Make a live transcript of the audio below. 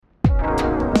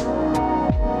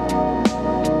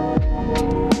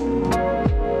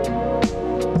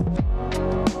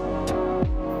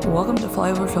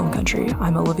Flyover Film Country.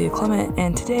 I'm Olivia Clement,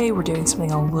 and today we're doing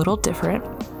something a little different.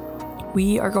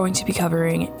 We are going to be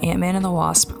covering Ant-Man and the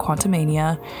Wasp: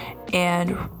 Quantumania,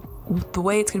 and the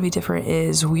way it's going to be different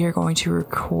is we are going to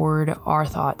record our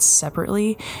thoughts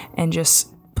separately and just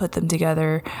put them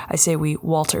together. I say we,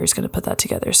 Walter is going to put that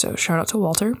together, so shout out to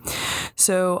Walter.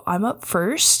 So I'm up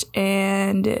first,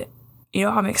 and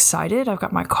I'm excited. I've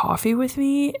got my coffee with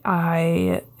me.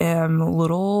 I am a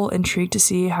little intrigued to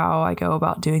see how I go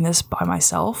about doing this by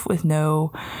myself with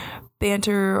no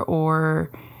banter or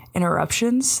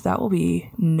interruptions. That will be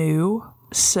new.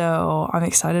 So I'm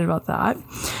excited about that.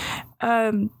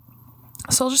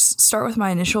 So I'll just start with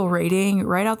my initial rating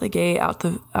right out the gate, out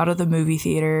of the movie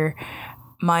theater.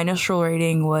 My initial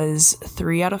rating was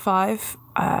 3 out of 5.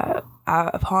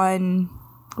 Upon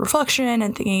reflection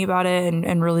and thinking about it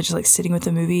and really just like sitting with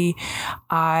the movie,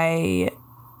 I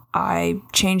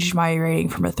changed my rating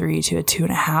from a 3 to a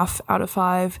 2.5 out of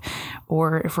 5,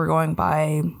 or if we're going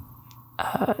by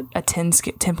a 10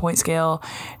 point scale,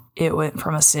 it went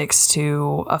from a 6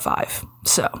 to a 5.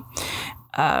 So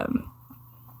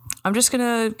I'm just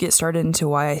gonna get started into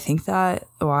why I think that,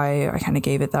 why I kind of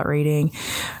gave it that rating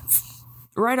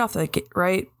right out the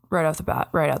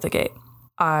gate.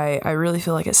 I really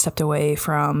feel like it stepped away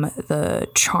from the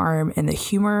charm and the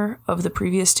humor of the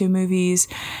previous two movies.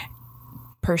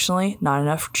 Personally, not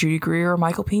enough Judy Greer or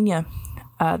Michael Pena.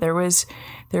 There was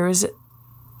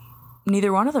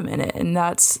neither one of them in it, and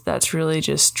that's really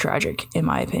just tragic in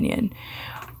my opinion.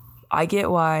 I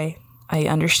get why. I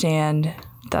understand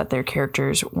that their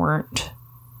characters weren't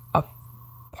a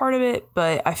part of it,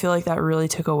 but I feel like that really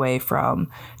took away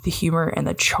from the humor and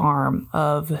the charm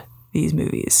of these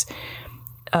movies.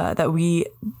 I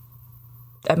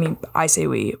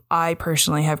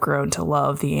personally have grown to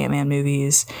love the Ant-Man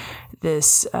movies.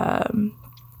 I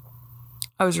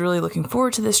was really looking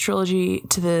forward to this trilogy,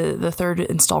 to the third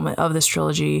installment of this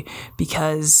trilogy,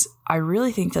 because I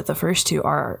really think that the first two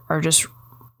are just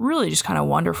really just kind of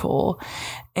wonderful.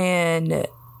 And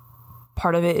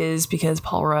part of it is because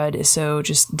Paul Rudd is so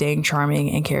just dang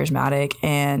charming and charismatic,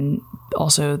 and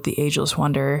also the ageless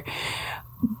wonder.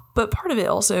 But part of it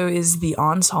also is the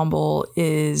ensemble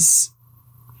is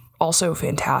also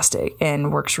fantastic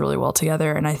and works really well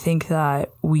together. And I think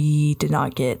that we did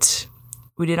not get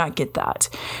that.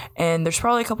 And there's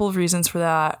probably a couple of reasons for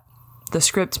that. The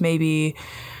script, maybe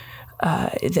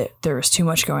that there was too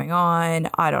much going on.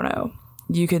 I don't know.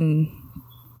 You can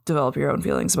develop your own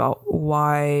feelings about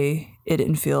why it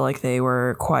didn't feel like they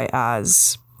were quite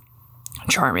as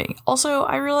charming. Also,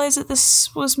 I realized that this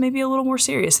was maybe a little more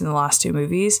serious than the last two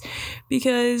movies,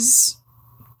 because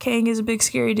Kang is a big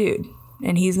scary dude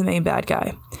and he's the main bad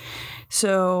guy.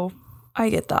 So I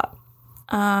get that.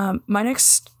 My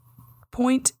next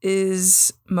point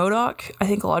is MODOK. I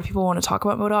think a lot of people want to talk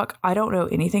about MODOK. I don't know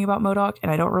anything about MODOK,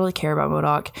 and I don't really care about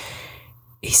MODOK.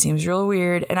 He seems real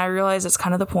weird, and I realize that's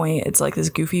kind of the point. It's like this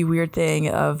goofy, weird thing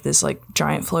of this like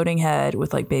giant floating head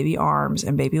with like baby arms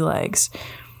and baby legs.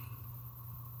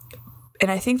 And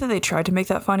I think that they tried to make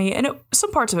that funny, and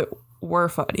some parts of it were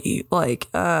funny,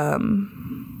 like the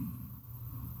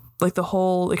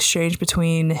whole exchange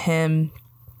between him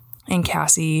and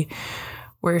Cassie,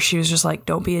 where she was just like,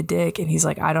 "Don't be a dick," and he's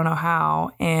like, "I don't know how,"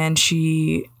 and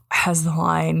she has the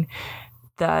line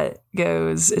that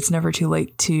goes, "It's never too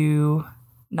late to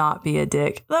not be a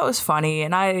dick." That was funny,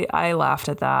 and I laughed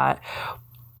at that.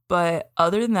 But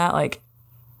other than that, like,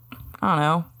 I don't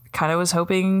know, kind of was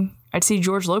hoping I'd see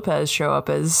George Lopez show up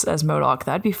as MODOK.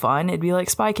 That'd be fun. It'd be like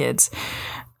Spy Kids.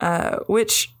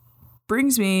 Which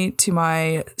brings me to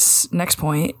my next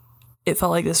point. It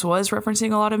felt like this was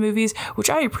referencing a lot of movies, which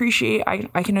I appreciate.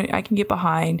 I can get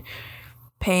behind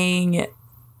paying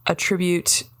a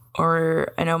tribute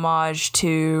or an homage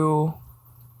to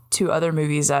other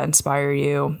movies that inspire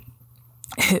you.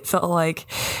 It felt like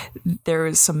there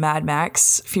was some Mad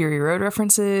Max Fury Road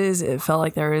references. It felt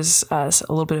like there was a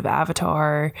little bit of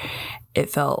Avatar. It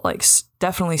felt like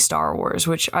definitely Star Wars,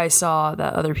 which I saw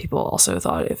that other people also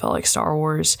thought it felt like Star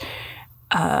Wars.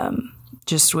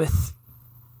 Just with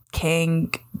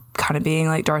Kang kind of being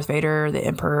like Darth Vader, the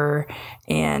Emperor,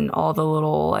 and all the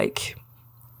little like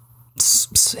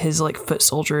his like foot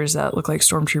soldiers that look like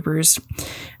stormtroopers.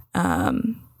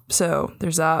 So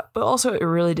there's that, but also it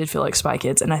really did feel like Spy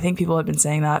Kids, and I think people have been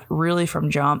saying that really from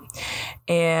jump,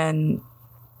 and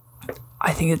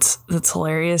I think it's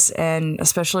hilarious. And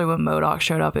especially when MODOK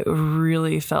showed up, it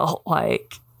really felt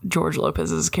like George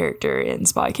Lopez's character in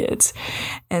Spy Kids.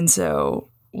 And so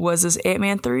was this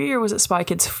Ant-Man 3 or was it Spy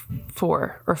Kids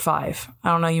 4 or 5? I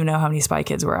don't even know how many Spy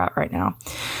Kids we're at right now.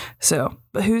 So,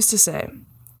 but who's to say?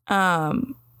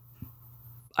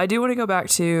 I do want to go back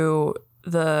to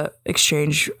the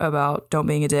exchange about don't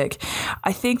being a dick.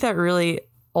 I think that really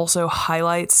also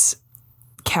highlights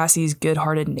Cassie's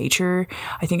good-hearted nature.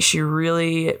 I think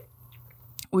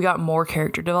we got more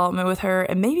character development with her,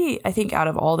 and maybe I think out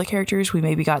of all the characters, we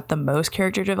maybe got the most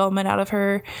character development out of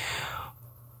her,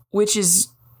 which is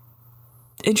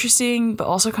interesting, but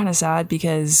also kind of sad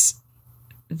because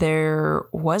there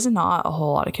was not a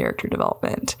whole lot of character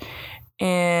development.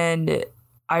 And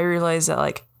I realized that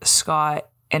like Scott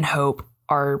and Hope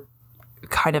are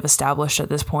kind of established at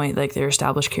this point, like they're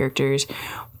established characters.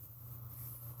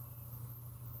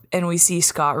 And we see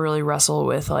Scott really wrestle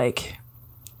with like,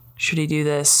 should he do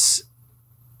this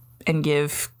and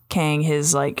give Kang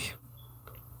his like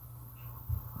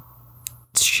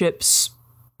ship's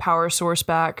power source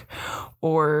back,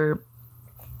 or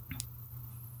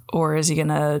is he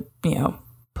gonna,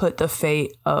 put the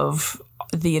fate of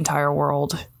the entire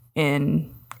world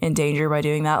in danger by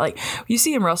doing that? Like, you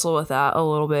see him wrestle with that a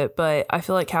little bit, but I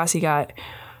feel like Cassie got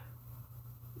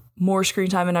more screen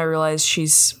time, and I realized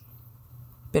she's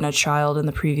been a child in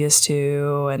the previous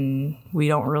two, and we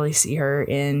don't really see her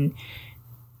in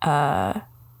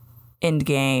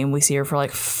Endgame. We see her for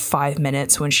like 5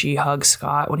 minutes when she hugs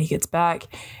Scott when he gets back,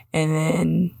 and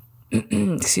then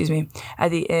excuse me,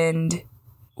 at the end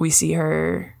we see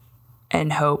her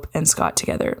and Hope and Scott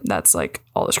together. That's like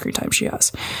all the screen time she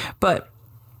has. But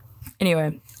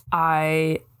anyway,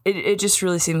 it just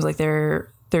really seems like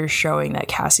they're showing that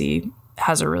Cassie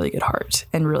has a really good heart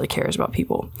and really cares about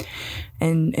people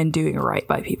and doing right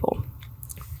by people.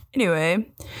 Anyway,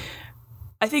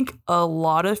 I think a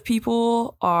lot of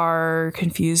people are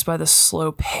confused by the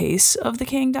slow pace of the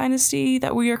Kang Dynasty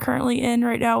that we are currently in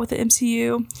right now with the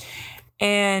MCU.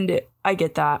 And I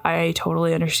get that. I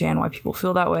totally understand why people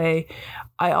feel that way.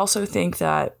 I also think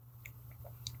that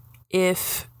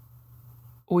if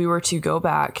we were to go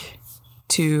back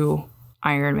to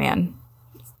Iron Man,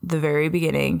 the very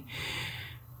beginning,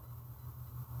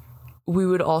 we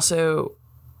would also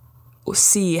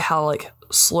see how like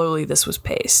slowly this was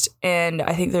paced. And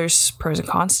I think there's pros and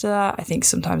cons to that. I think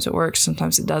sometimes it works,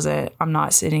 sometimes it doesn't. I'm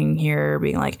not sitting here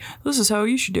being like, this is how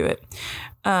you should do it.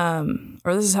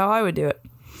 Or this is how I would do it.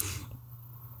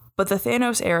 But the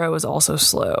Thanos era was also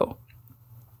slow.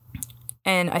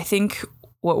 And I think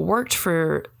what worked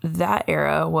for that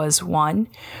era was, one,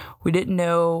 we didn't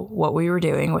know what we were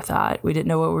doing with that. We didn't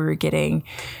know what we were getting.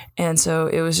 And so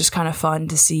it was just kind of fun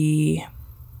to see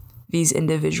these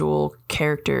individual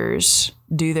characters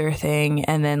do their thing.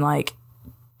 And then like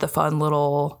the fun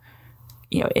little,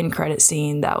 end credit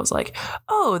scene that was like,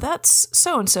 oh, that's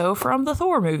so-and-so from the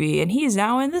Thor movie, and he's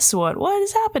now in this one. What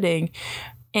is happening?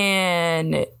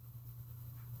 And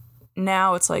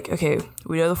now it's like, okay,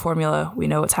 we know the formula. We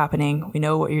know what's happening. We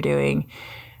know what you're doing.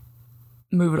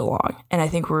 Move it along. And I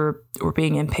think we're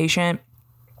being impatient.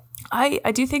 I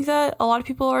do think that a lot of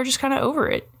people are just kind of over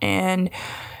it. And,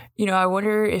 I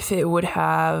wonder if it would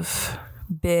have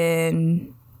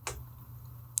been,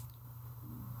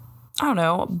 I don't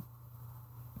know,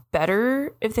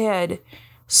 better if they had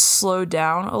slowed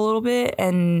down a little bit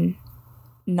and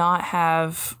not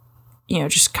have,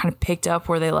 just kind of picked up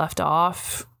where they left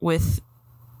off with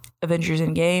Avengers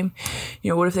Endgame.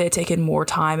 What if they had taken more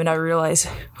time? And I realized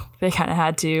they kind of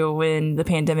had to when the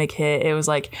pandemic hit. It was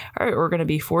like, all right, we're going to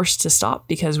be forced to stop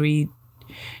because we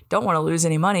don't want to lose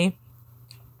any money.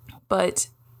 But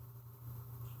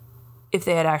if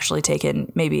they had actually taken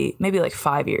maybe like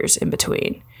 5 years in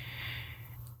between,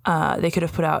 they could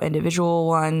have put out individual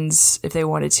ones if they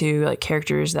wanted to, like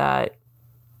characters that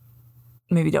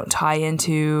maybe don't tie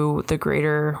into the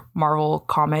greater Marvel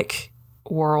comic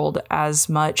world as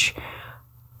much.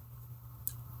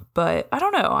 But I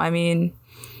don't know. I mean,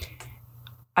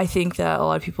 I think that a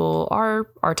lot of people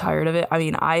are tired of it. I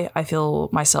mean, I feel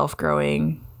myself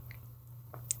growing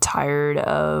tired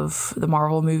of the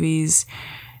Marvel movies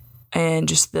and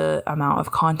just the amount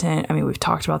of content. I mean, we've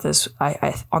talked about this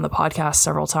I on the podcast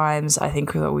several times. I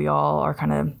think that we all are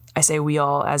kind of, I say we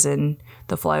all as in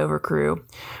the Flyover crew,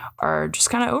 are just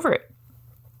kind of over it.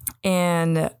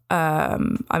 And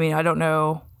I mean, I don't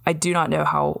know. I do not know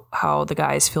how the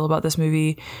guys feel about this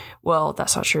movie. Well,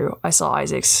 that's not true. I saw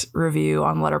Isaac's review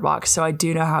on Letterboxd, so I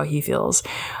do know how he feels.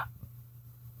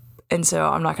 And so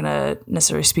I'm not going to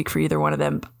necessarily speak for either one of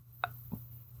them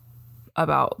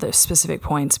about the specific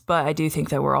points, but I do think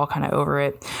that we're all kind of over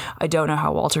it. I don't know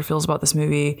how Walter feels about this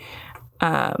movie.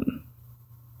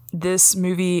 This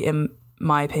movie, in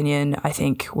my opinion, I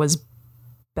think was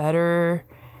better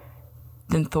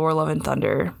than Thor: Love and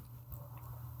Thunder,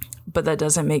 but that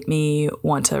doesn't make me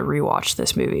want to rewatch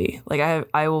this movie. Like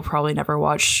I will probably never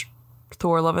watch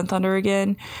Thor: Love and Thunder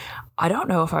again. I don't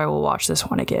know if I will watch this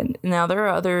one again. Now, there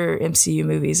are other MCU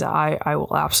movies that I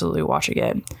will absolutely watch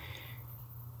again.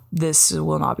 This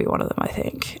will not be one of them, I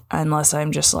think, unless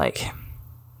I'm just like,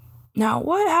 now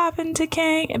what happened to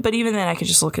Kang? But even then, I could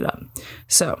just look it up.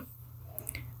 So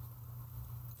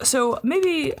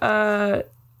maybe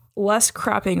less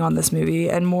crapping on this movie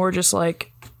and more just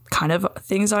like kind of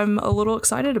things I'm a little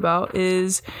excited about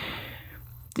is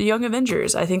the Young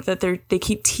Avengers. I think that they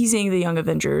keep teasing the Young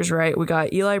Avengers, right? We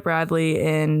got Eli Bradley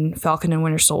in Falcon and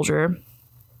Winter Soldier.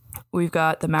 We've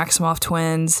got the Maximoff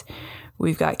twins.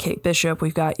 We've got Kate Bishop.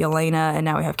 We've got Yelena. And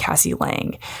now we have Cassie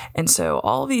Lang. And so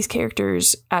all of these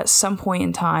characters at some point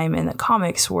in time in the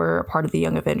comics were a part of the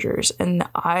Young Avengers. And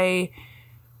I'm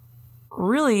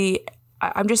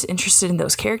just interested in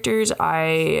those characters.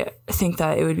 I think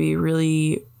that it would be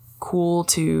really cool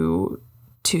to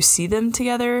see them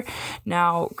together.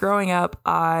 Now, growing up,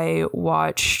 I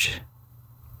watched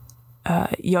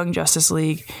Young Justice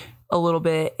League a little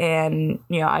bit, and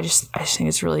I just think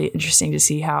it's really interesting to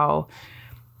see how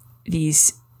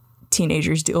these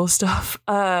teenagers deal with stuff.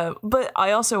 But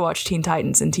I also watched Teen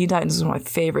Titans, and Teen Titans is one of my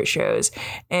favorite shows.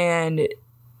 And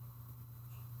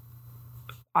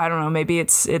I don't know, maybe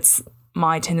it's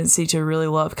my tendency to really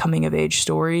love coming of age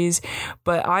stories,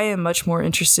 but I am much more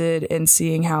interested in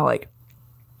seeing how like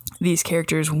these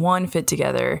characters, one, fit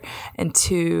together, and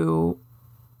two,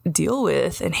 deal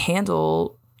with and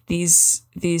handle these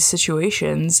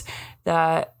situations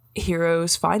that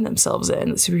heroes find themselves in,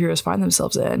 that superheroes find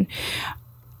themselves in,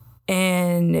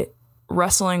 and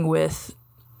wrestling with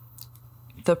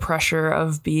the pressure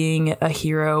of being a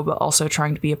hero, but also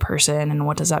trying to be a person, and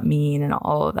what does that mean, and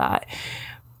all of that,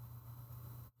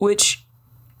 which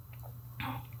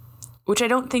I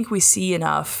don't think we see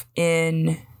enough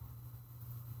in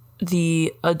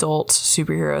the adult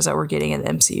superheroes that we're getting in the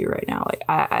MCU right now. Like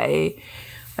I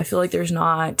feel like there's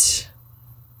not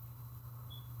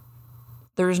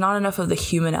enough of the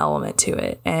human element to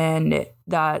it, and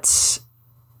that's,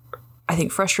 I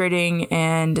think, frustrating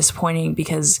and disappointing,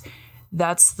 because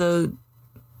that's the,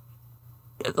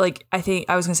 like, I think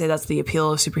I was gonna say that's the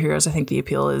appeal of superheroes. I think the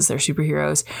appeal is they're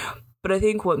superheroes, but I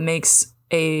think what makes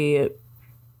a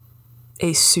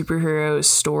superhero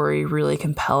story really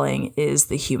compelling is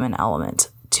the human element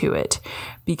to it,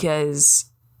 because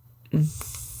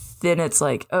then it's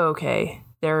like, oh, okay,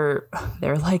 they're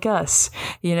like us,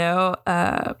 and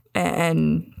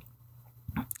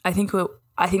I think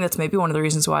that's maybe one of the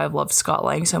reasons why I've loved Scott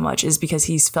Lang so much, is because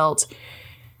he's felt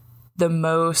the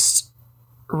most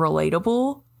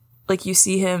relatable. Like, you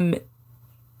see him,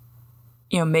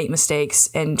 make mistakes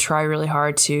and try really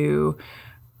hard to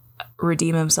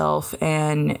redeem himself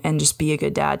and just be a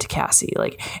good dad to Cassie.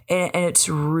 Like, and it's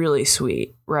really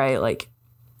sweet, right? Like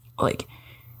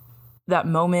that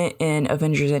moment in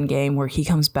Avengers Endgame where he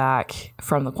comes back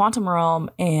from the quantum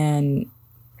realm and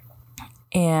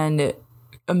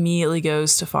immediately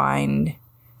goes to find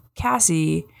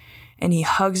Cassie, and he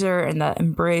hugs her, and that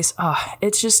embrace,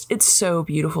 it's so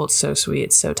beautiful, it's so sweet,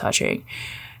 it's so touching.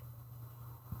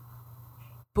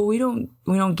 But we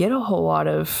don't get a whole lot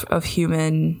of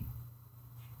human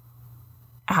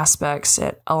aspects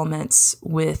and elements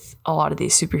with a lot of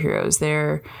these superheroes.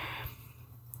 They're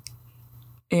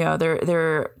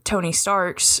Tony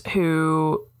Starks,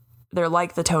 who they're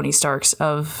like the Tony Starks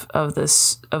of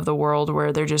the world,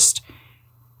 where they're just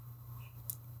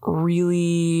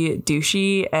really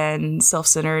douchey and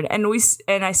self-centered. And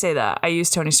I say that, I use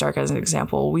Tony Stark as an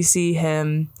example. We see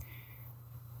him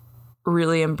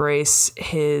really embrace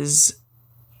his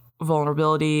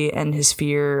vulnerability and his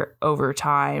fear over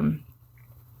time.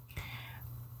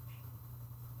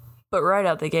 But right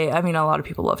out the gate, I mean, a lot of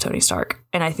people love Tony Stark,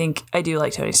 and I think I do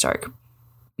like Tony Stark.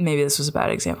 Maybe this was a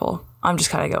bad example. I'm just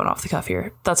kind of going off the cuff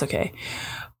here. That's okay.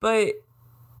 But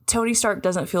Tony Stark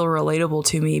doesn't feel relatable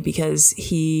to me because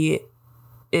he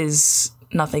is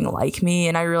nothing like me,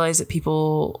 and I realize that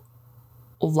people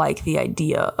like the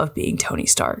idea of being Tony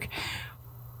Stark.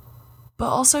 But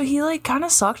also, he like kind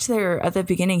of sucked there at the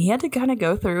beginning. He had to kind of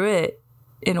go through it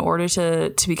in order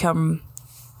to become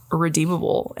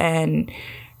redeemable and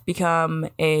become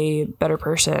a better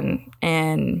person.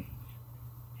 And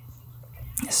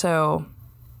so,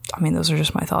 I mean, those are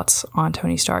just my thoughts on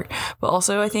Tony Stark. But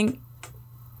also, I think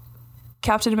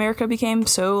Captain America became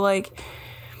so like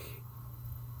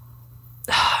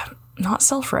not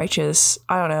self-righteous.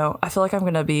 I don't know. I feel like I'm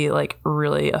gonna be like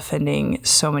really offending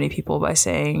so many people by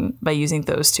using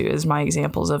those two as my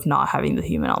examples of not having the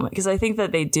human element, because I think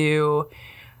that they do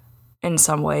in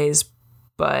some ways,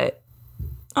 but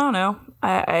I don't know.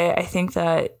 I think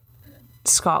that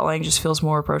Scott Lang just feels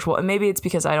more approachable, and maybe it's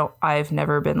because I've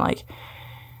never been like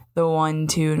the one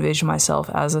to envision myself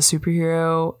as a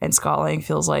superhero, and Scott Lang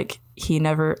feels like he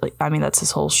never, like, I mean, that's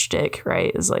his whole shtick,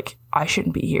 right? Is like, I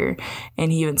shouldn't be here.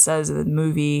 And he even says in the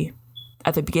movie,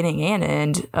 at the beginning and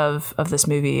end of this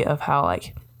movie, of how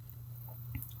like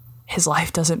his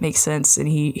life doesn't make sense and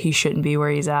he shouldn't be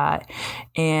where he's at.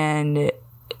 And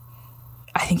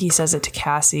I think he says it to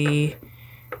Cassie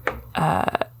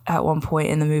at one point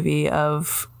in the movie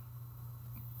of,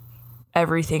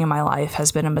 everything in my life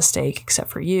has been a mistake except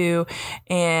for you.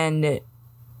 And,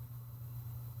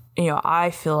 you know,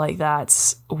 I feel like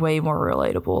that's way more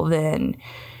relatable than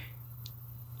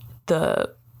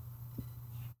the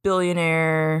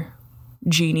billionaire,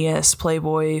 genius,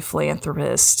 playboy,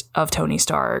 philanthropist of Tony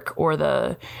Stark, or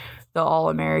the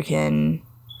all-American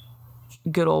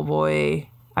good old boy.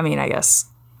 I mean, I guess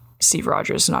Steve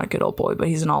Rogers is not a good old boy, but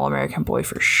he's an all-American boy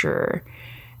for sure.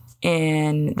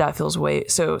 And that feels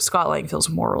so Scott Lang feels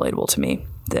more relatable to me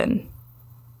than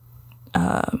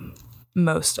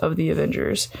most of the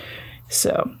Avengers.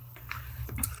 So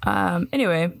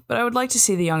anyway, but I would like to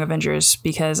see the Young Avengers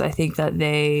because I think that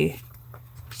they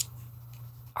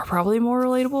are probably more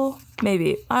relatable.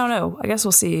 Maybe. I don't know. I guess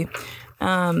we'll see.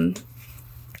 I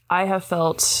have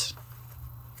felt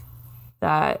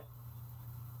that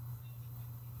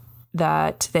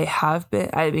they have been,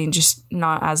 I mean, just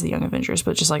not as the Young Avengers,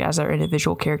 but just like as their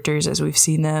individual characters, as we've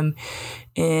seen them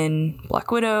in Black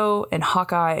Widow and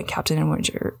Hawkeye and Falcon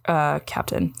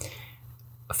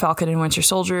and Winter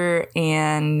Soldier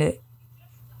and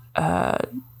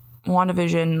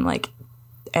WandaVision, like,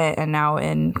 and now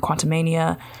in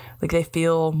Quantumania. Like, they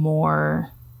feel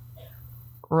more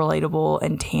relatable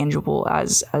and tangible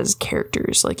as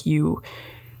characters. Like, you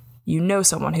know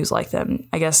someone who's like them.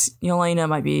 I guess Yelena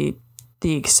might be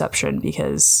the exception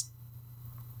because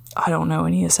I don't know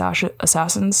any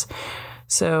assassins.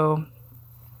 So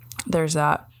there's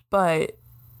that. But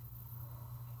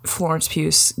Florence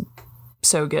Pugh's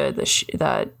so good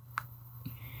that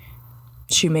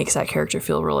she makes that character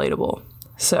feel relatable.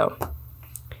 So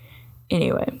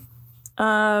anyway,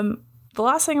 the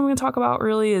last thing I'm going to talk about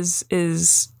really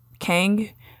is Kang.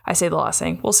 I say the last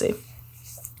thing. We'll see.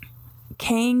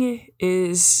 Kang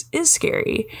is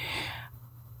scary.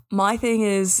 My thing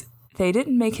is, they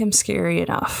didn't make him scary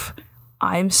enough.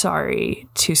 I'm sorry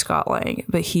to Scott Lang,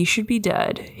 but he should be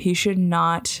dead. He should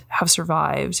not have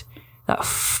survived that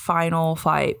final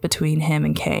fight between him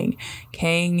and Kang.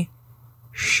 Kang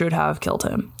should have killed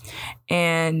him.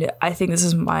 And I think this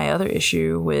is my other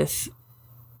issue with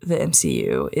the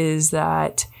MCU, is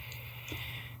that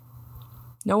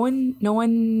no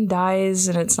one dies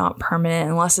and it's not permanent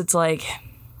unless it's like,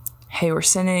 hey, we're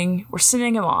sending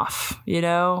him off, you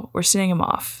know? We're sending him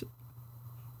off.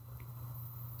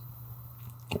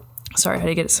 Sorry, I had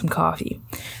to get some coffee.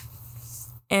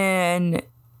 And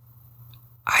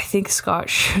I think Scott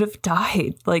should have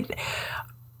died. Like,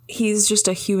 he's just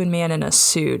a human man in a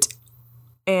suit.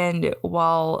 And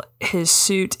while his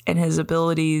suit and his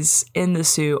abilities in the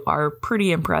suit are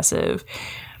pretty impressive,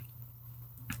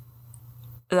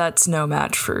 that's no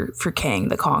match for Kang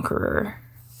the Conqueror.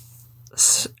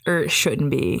 Or it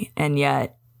shouldn't be, and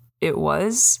yet it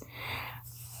was.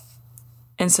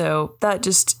 And so that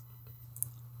just,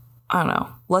 I don't know,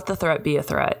 let the threat be a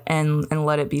threat and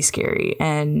let it be scary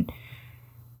and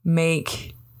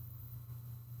make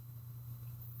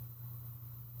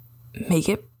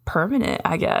it permanent,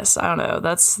 I guess. I don't know.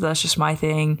 That's just my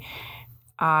thing.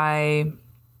 I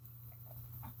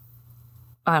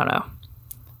don't know.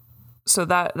 So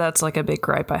that's like a big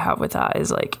gripe I have with that, is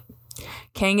like,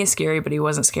 Kang is scary, but he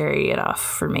wasn't scary enough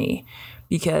for me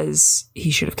because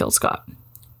he should have killed Scott.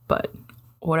 But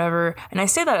whatever. And I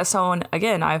say that as someone,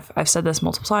 again, I've said this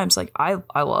multiple times, like, I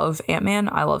love Ant-Man.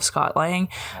 I love Scott Lang.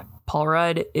 Paul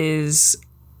Rudd is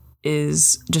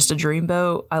just a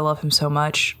dreamboat. I love him so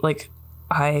much. Like,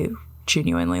 I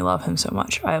genuinely love him so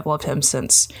much. I have loved him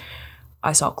since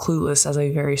I saw Clueless as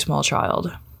a very small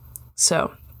child.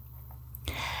 So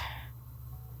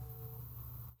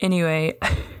anyway,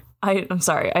 I'm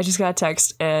sorry. I just got a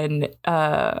text, and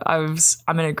I'm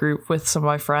in a group with some of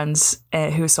my friends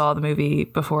who saw the movie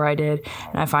before I did,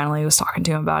 and I finally was talking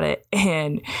to him about it.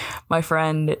 And my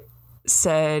friend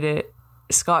said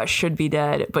Scott should be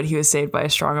dead, but he was saved by a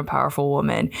strong and powerful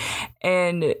woman.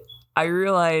 And I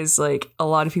realized, like, a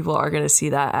lot of people are going to see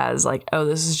that as like, oh,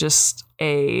 this is just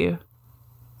a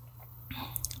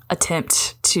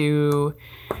attempt to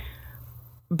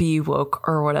be woke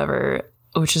or whatever,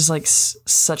 which is like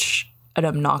such an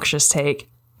obnoxious take.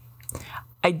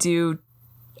 I do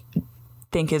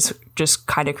think it's just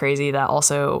kind of crazy that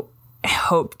also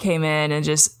Hope came in and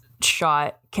just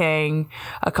shot Kang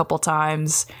a couple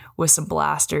times with some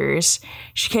blasters.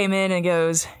 She came in and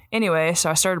goes, anyway, so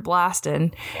I started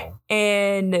blasting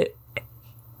and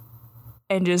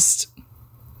just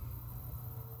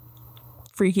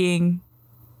freaking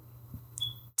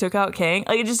took out Kang.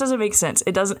 Like, it just doesn't make sense.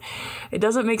 It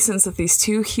doesn't make sense that these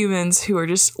two humans who are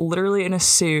just literally in a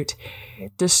suit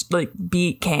just like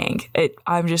beat Kang.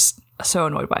 I'm just so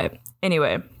annoyed by it.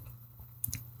 Anyway,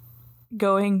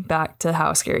 going back to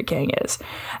how scary Kang is.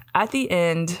 At the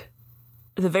end,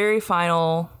 the very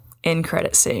final end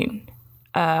credit scene,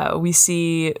 we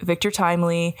see Victor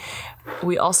Timely.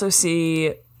 We also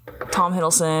see Tom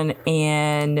Hiddleston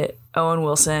and Owen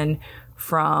Wilson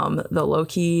from the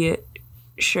Loki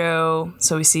show.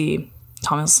 So we see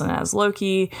Tom Hiddleston as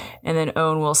Loki and then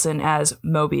Owen Wilson as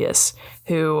Mobius,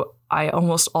 who I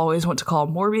almost always want to call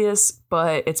Morbius,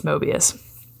 but it's Mobius.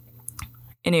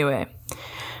 Anyway,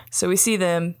 so we see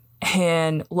them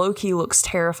and Loki looks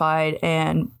terrified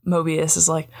and Mobius is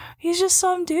like, he's just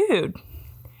some dude.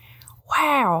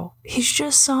 Wow, he's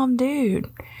just some dude.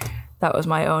 That was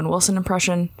my Owen Wilson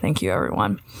impression. Thank you,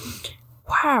 everyone.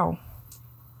 Wow.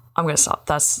 I'm going to stop.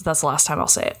 That's the last time I'll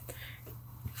say it.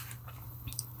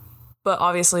 But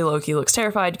obviously Loki looks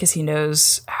terrified because he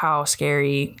knows how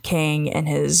scary Kang and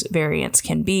his variants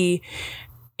can be.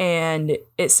 And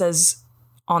it says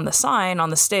on the sign on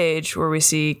the stage where we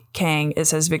see Kang, it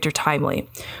says Victor Timely.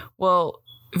 Well,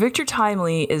 Victor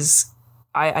Timely is,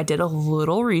 I did a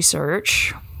little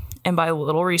research. And by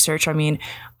little research, I mean,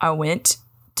 I went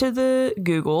to the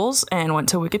Googles and went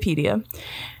to Wikipedia.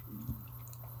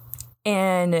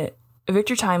 And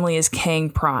Victor Timely is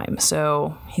Kang Prime.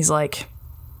 So he's like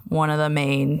one of the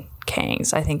main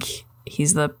Kangs. I think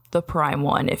he's the prime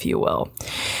one, if you will.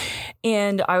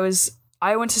 And I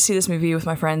went to see this movie with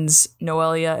my friends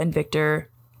Noelia and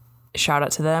Victor. Shout out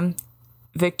to them.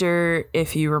 Victor,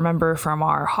 if you remember from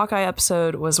our Hawkeye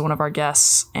episode, was one of our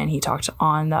guests, and he talked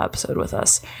on that episode with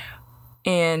us.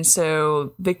 And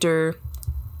so Victor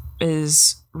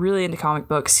is really into comic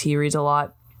books. He reads a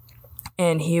lot.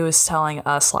 And he was telling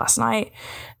us last night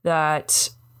that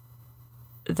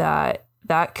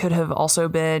could have also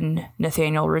been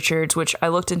Nathaniel Richards, which I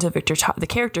looked into the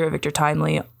character of Victor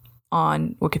Timely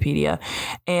on Wikipedia,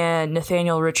 and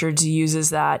Nathaniel Richards uses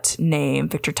that name,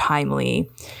 Victor Timely,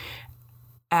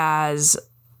 as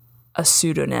a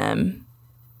pseudonym,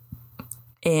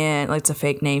 and like it's a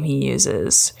fake name he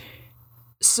uses.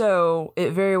 So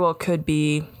it very well could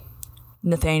be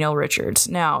Nathaniel Richards.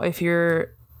 Now, if you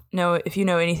know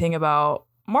anything about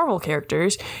Marvel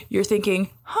characters, you're thinking,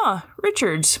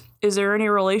 Richards. Is there any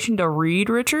relation to Reed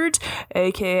Richards,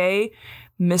 aka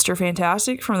Mr.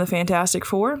 Fantastic from the Fantastic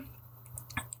Four?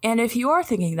 And if you are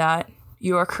thinking that,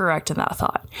 you are correct in that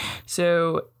thought.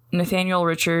 So Nathaniel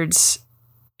Richards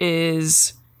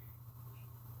is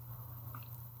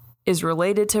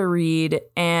related to Reed,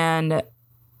 and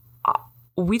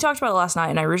we talked about it last night,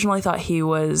 and I originally thought he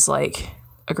was like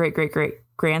a great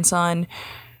grandson.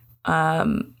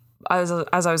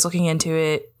 As I was looking into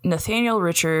it, Nathaniel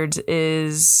Richards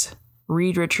is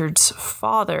Reed Richards'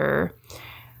 father,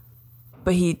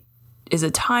 but he is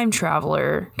a time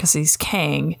traveler because he's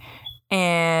Kang,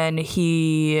 and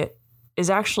he is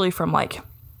actually from like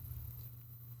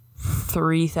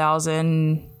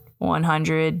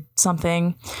 3100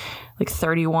 something, like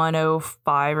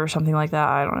 3105 or something like that.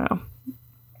 I don't know.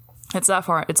 It's that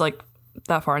far. It's like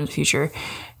that far in the future.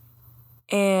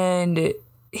 And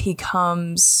he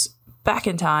comes back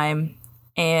in time,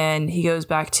 and he goes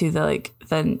back to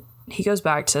he goes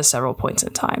back to several points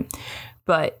in time.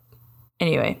 But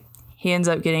anyway, he ends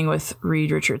up getting with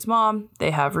Reed Richards' mom.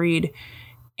 They have Reed,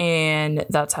 and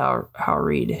that's how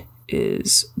Reed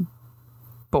is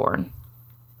born.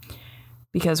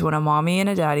 Because when a mommy and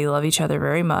a daddy love each other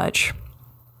very much,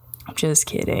 I'm just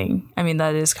kidding. I mean,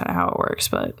 that is kind of how it works,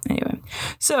 but anyway.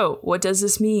 So what does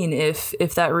this mean if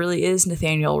that really is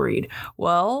Nathaniel Reed?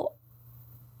 Well,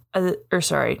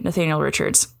 Nathaniel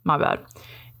Richards, my bad.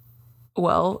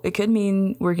 Well, it could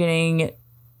mean we're getting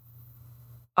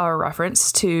a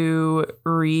reference to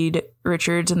Reed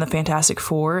Richards and the Fantastic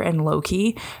Four and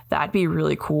Loki. That'd be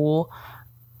really cool.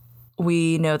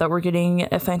 We know that we're getting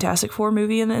a Fantastic Four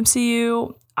movie in the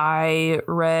MCU. I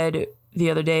read the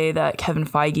other day that Kevin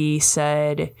Feige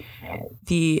said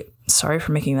sorry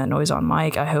for making that noise on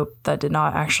mic. I hope that did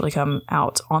not actually come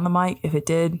out on the mic. If it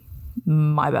did,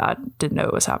 my bad. Didn't know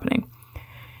it was happening.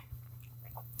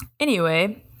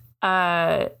 Anyway,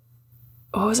 what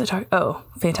was I talking? Oh,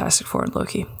 Fantastic Four and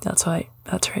Loki. That's right.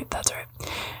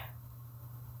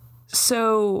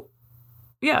 So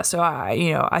yeah. So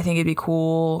I think it'd be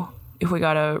cool if we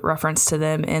got a reference to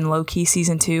them in Loki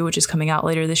season 2, which is coming out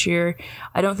later this year.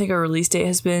 I don't think a release date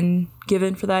has been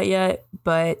given for that yet,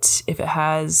 but if it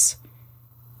has,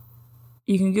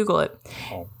 you can Google it.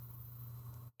 Oh.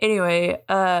 Anyway,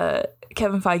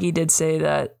 Kevin Feige did say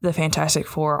that the Fantastic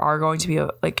Four are going to be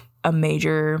a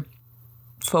major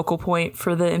focal point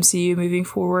for the MCU moving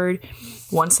forward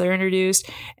once they're introduced.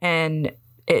 And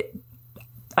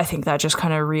I think that just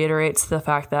kind of reiterates the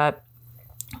fact that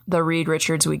the Reed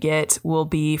Richards we get will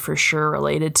be for sure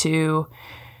related to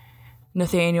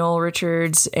Nathaniel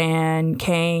Richards and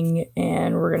Kang,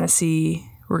 and we're gonna see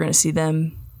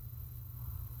them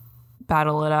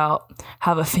battle it out,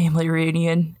 have a family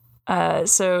reunion.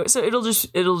 So it'll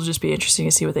just be interesting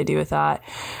to see what they do with that.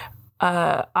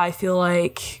 I feel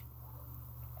like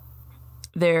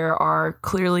there are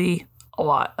clearly a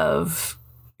lot of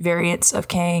variants of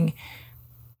Kang.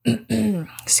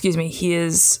 Excuse me. He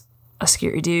is a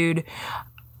scary dude.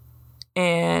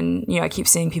 And, I keep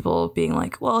seeing people being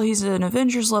like, well, he's an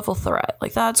Avengers level threat.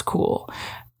 Like, that's cool.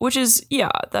 Which is,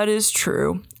 yeah, that is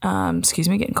true. Excuse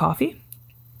me, getting coffee.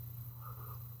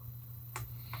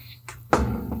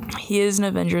 He is an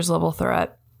Avengers level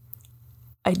threat.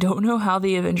 I don't know how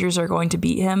the Avengers are going to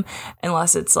beat him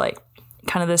unless it's like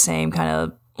kind of the same kind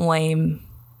of lame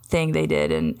thing they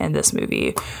did in this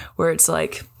movie, where it's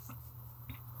like,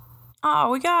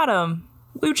 oh, we got him.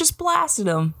 We just blasted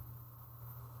him.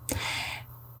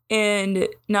 And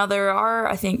now there are,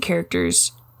 I think,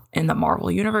 characters in the Marvel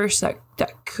universe that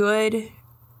could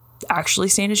actually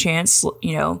stand a chance.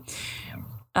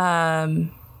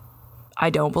 I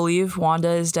don't believe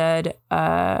Wanda is dead.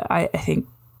 I think,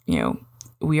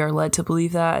 we are led to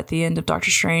believe that at the end of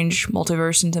Doctor Strange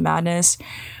Multiverse into Madness.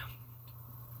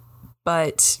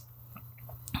 But,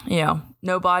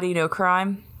 no body, no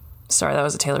crime. Sorry, that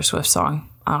was a Taylor Swift song.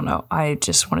 I don't know. I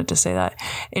just wanted to say that.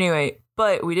 Anyway,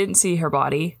 but we didn't see her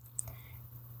body.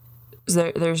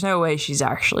 There's no way she's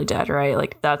actually dead, right?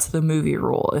 Like, that's the movie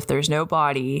rule. If there's no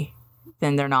body,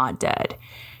 then they're not dead.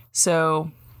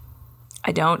 So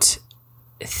I don't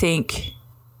think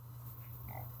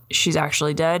she's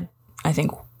actually dead. I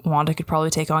think Wanda could probably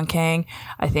take on Kang.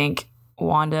 I think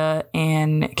Wanda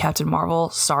and Captain Marvel,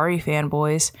 sorry,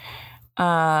 fanboys.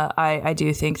 I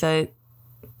do think that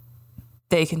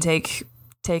they can take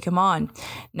him on.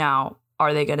 Now,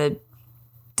 are they going to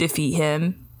defeat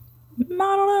him? I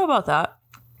don't know about that.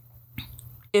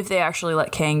 If they actually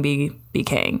let Kang be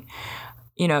Kang.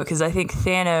 Because I think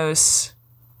Thanos,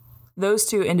 those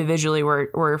two individually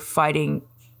were fighting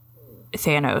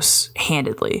Thanos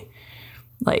handedly.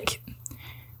 Like,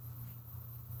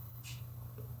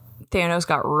 Thanos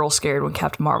got real scared when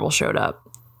Captain Marvel showed up,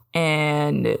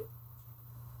 and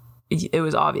it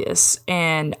was obvious.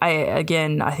 And I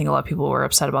think a lot of people were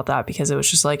upset about that because it was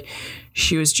just like,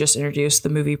 she was just introduced the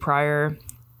movie prior,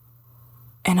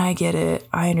 and I get it,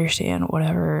 I understand,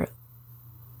 whatever,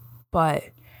 but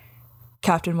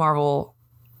Captain Marvel,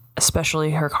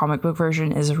 especially her comic book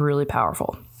version, is really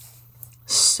powerful.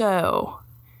 So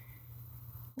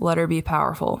let her be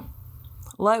powerful.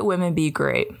 Let women be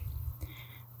great.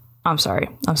 I'm sorry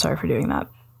for doing that.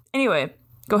 Anyway,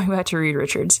 going back to Reed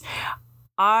Richards.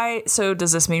 So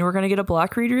does this mean we're going to get a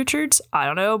black Reed Richards? I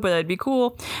don't know, but that'd be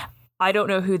cool. I don't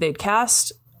know who they'd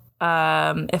cast.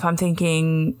 If I'm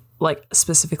thinking like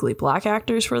specifically black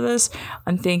actors for this,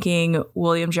 I'm thinking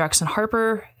William Jackson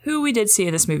Harper, who we did see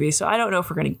in this movie. So I don't know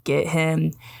if we're going to get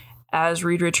him as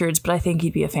Reed Richards, but I think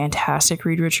he'd be a fantastic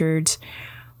Reed Richards.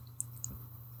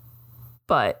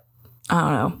 But I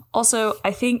don't know. Also,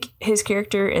 I think his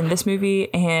character in this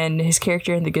movie and his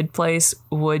character in The Good Place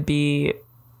would be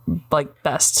like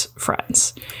best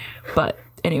friends. But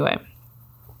anyway,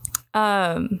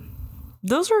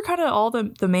 those were kind of all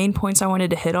the main points I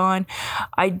wanted to hit on.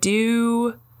 I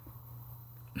did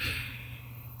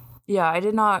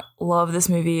not love this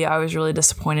movie. I was really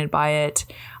disappointed by it.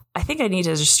 I think I need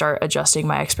to just start adjusting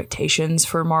my expectations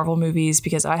for Marvel movies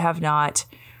because I have not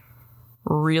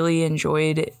really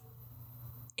enjoyed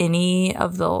any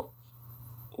of the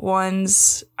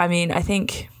ones. I mean, I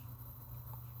think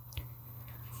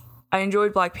I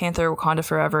enjoyed Black Panther: Wakanda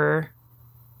Forever,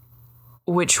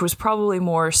 which was probably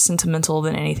more sentimental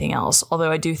than anything else,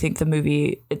 although I do think the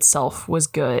movie itself was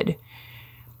good.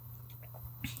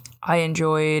 I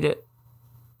enjoyed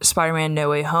Spider-Man No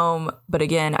Way Home, but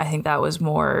again, I think that was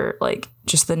more like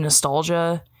just the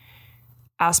nostalgia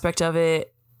aspect of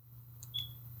it.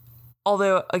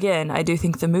 Although, again, I do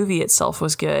think the movie itself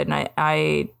was good, and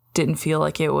I didn't feel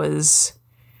like it was...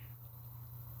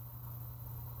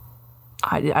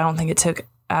 I don't think it took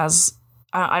as...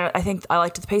 I think I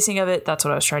liked the pacing of it. That's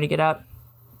what I was trying to get at.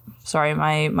 Sorry,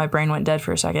 my brain went dead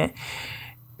for a second.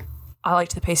 I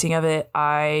liked the pacing of it.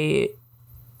 I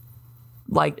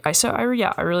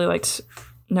really liked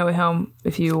No Way Home.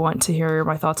 If you want to hear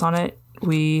my thoughts on it,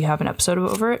 we have an episode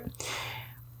over it.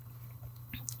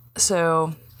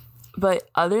 So, but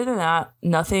other than that,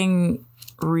 nothing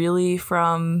really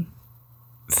from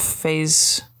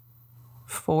phase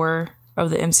 4 of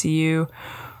the MCU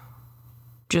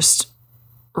just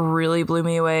really blew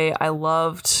me away. I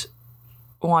loved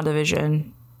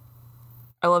WandaVision.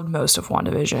 I loved most of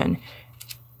WandaVision.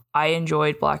 I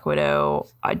enjoyed Black Widow.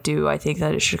 I think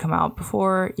that it should come out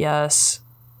before. Yes.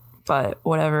 But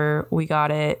whatever. We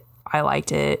got it. I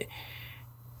liked it.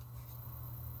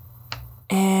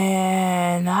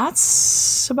 And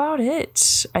that's about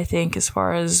it, I think, as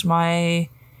far as my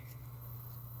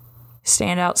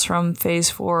standouts from Phase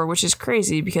 4, which is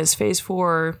crazy because Phase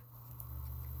 4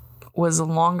 was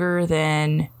longer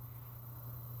than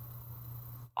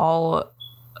all,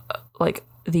 like,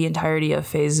 the entirety of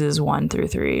Phases 1 through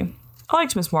 3. I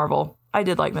liked Ms. Marvel. I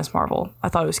did like Ms. Marvel. I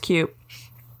thought it was cute.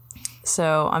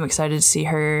 So I'm excited to see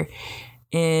her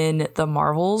in the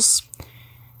Marvels.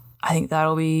 I think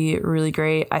that'll be really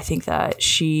great. I think that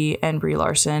she and Brie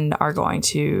Larson are going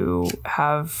to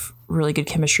have really good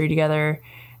chemistry together,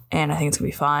 and I think it's going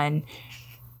to be fun.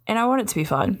 And I want it to be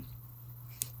fun.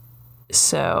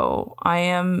 So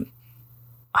I'm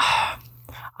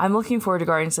looking forward to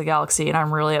Guardians of the Galaxy, and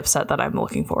I'm really upset that I'm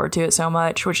looking forward to it so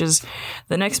much, which is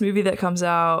the next movie that comes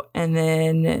out, and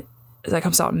then that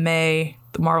comes out in May.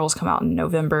 The Marvels come out in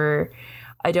November.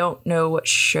 I don't know what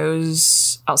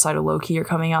shows outside of Loki are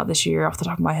coming out this year off the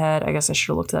top of my head. I guess I should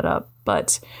have looked that up,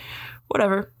 but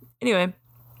whatever. Anyway,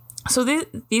 so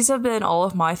these have been all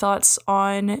of my thoughts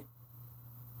on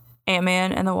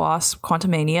Ant-Man and the Wasp: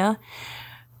 Quantumania.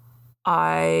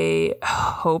 I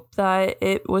hope that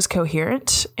it was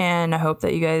coherent, and I hope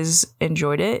that you guys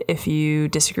enjoyed it. If you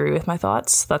disagree with my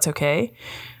thoughts, that's okay.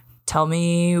 Tell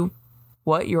me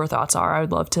what your thoughts are. I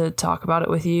would love to talk about it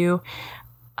with you.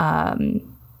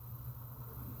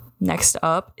 Next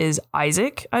up is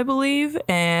Isaac, I believe,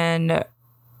 and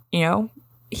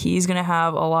he's gonna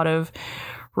have a lot of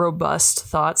robust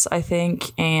thoughts, I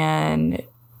think, and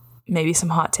maybe some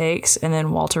hot takes, and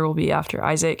then Walter will be after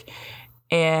Isaac,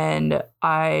 and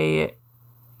I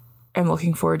am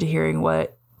looking forward to hearing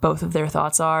what both of their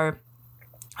thoughts are.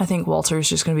 I think Walter's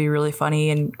just gonna be really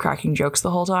funny and cracking jokes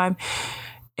the whole time,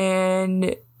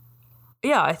 and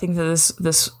yeah, I think that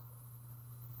this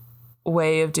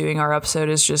way of doing our episode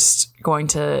is just going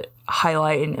to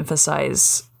highlight and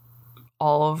emphasize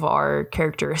all of our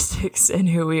characteristics and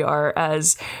who we are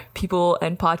as people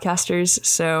and podcasters.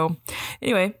 So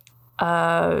anyway,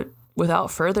 without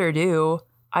further ado,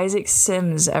 Isaac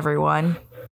Sims, everyone.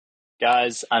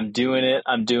 Guys, I'm doing it.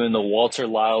 I'm doing the Walter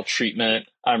Lyle treatment.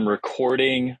 I'm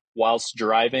recording whilst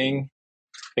driving,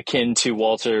 akin to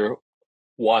Walter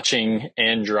watching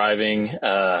and driving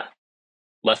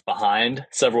Left Behind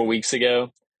several weeks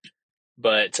ago,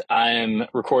 but I am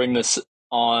recording this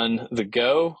on the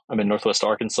go. I'm in Northwest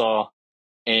Arkansas,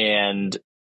 and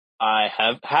I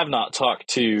have not talked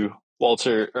to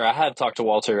Walter, or I have talked to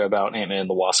Walter about Ant-Man and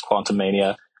the Wasp: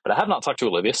 Quantumania, but I have not talked to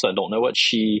Olivia, so I don't know what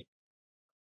she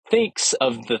thinks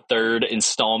of the third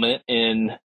installment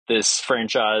in this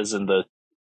franchise and the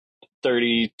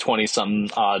 20-something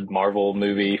odd Marvel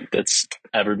movie that's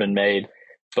ever been made.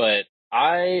 But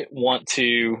I want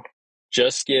to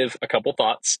just give a couple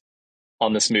thoughts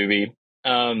on this movie.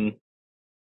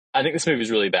 I think this movie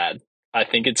is really bad. I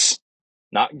think it's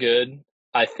not good.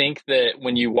 I think that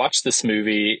when you watch this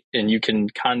movie and you can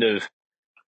kind of,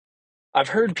 I've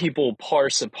heard people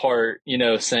parse apart,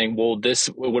 saying, well, this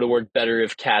would have worked better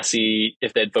if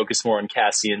they'd focused more on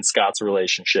Cassie and Scott's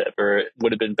relationship, or it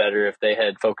would have been better if they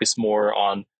had focused more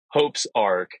on Hope's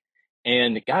arc.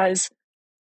 And guys,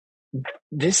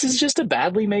 this is just a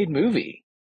badly made movie.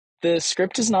 The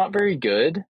script is not very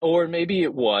good, or maybe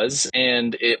it was,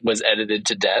 and it was edited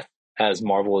to death, as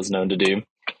Marvel is known to do.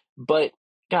 But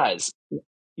guys,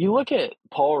 you look at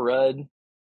Paul Rudd,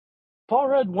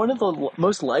 one of the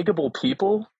most likable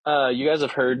people. You guys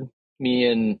have heard me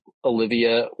and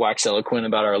Olivia wax eloquent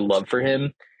about our love for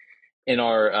him in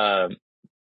our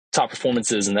top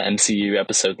performances in the MCU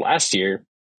episode last year.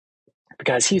 But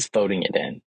guys, he's voting it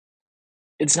in.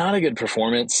 It's not a good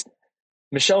performance.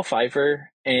 Michelle Pfeiffer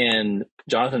and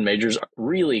Jonathan Majors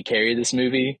really carry this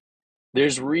movie.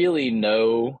 There's really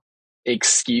no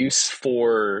excuse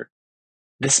for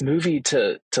this movie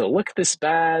to look this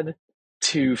bad,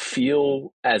 to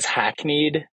feel as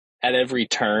hackneyed at every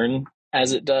turn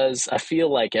as it does. I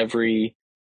feel like every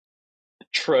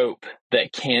trope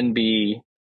that can be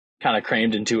kind of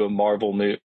crammed into a Marvel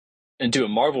into a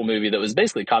Marvel movie that was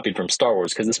basically copied from Star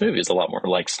Wars, because this movie is a lot more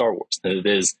like Star Wars than it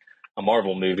is a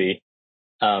Marvel movie,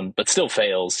 but still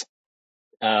fails.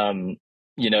 You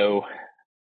know,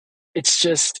 it's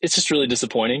just really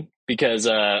disappointing, because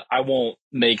I won't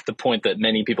make the point that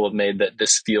many people have made, that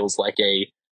this feels like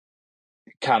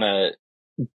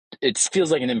it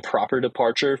feels like an improper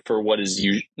departure for what is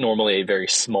normally a very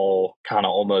small, kind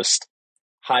of almost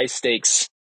high stakes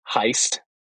heist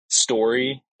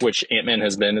story, which Ant-Man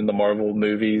has been in the Marvel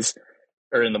movies,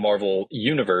 or in the Marvel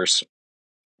universe.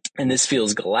 And this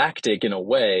feels galactic in a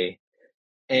way,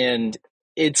 and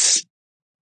it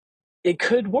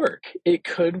could work. It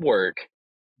could work,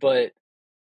 but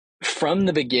from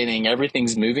the beginning,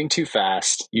 everything's moving too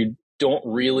fast. You don't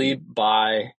really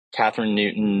buy Catherine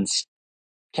Newton's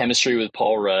chemistry with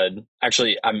Paul Rudd.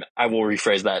 Actually, I will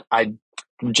rephrase that. I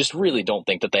just really don't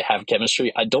think that they have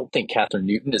chemistry. I don't think Catherine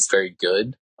Newton is very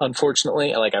good,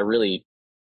 unfortunately. I really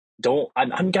don't.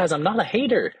 Guys, I'm not a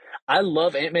hater. I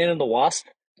love Ant-Man and the Wasp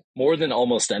more than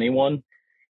almost anyone.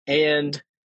 And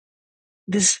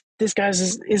this guys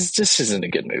is just isn't a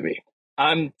good movie.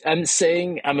 I'm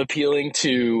appealing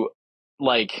to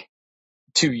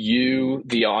you,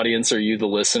 the audience, or you, the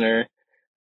listener,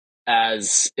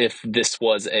 as if this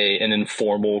was an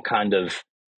informal kind of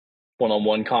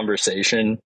one-on-one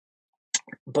conversation.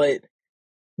 But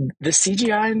the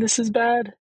CGI in this is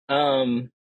bad.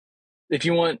 If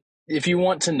you want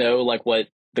to know what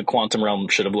the Quantum Realm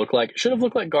should have looked like, it should have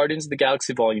looked like Guardians of the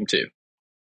Galaxy Volume 2.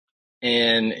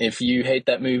 And if you hate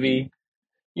that movie,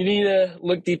 you need to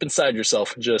look deep inside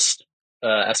yourself and just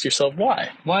ask yourself,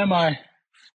 why?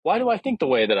 Why do I think the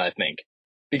way that I think?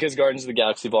 Because Guardians of the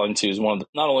Galaxy Volume 2 is not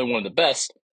only one of the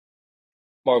best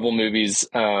Marvel movies,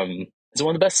 it's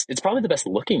one of the best. It's probably the best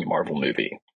looking Marvel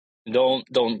movie. Don't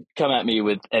come at me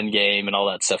with Endgame and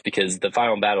all that stuff, because the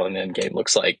final battle in Endgame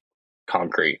looks like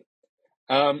concrete.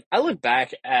 I look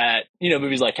back at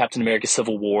movies like Captain America: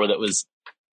 Civil War, that was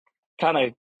kind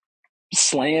of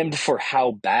slammed for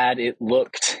how bad it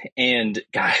looked, and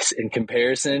guys, in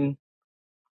comparison,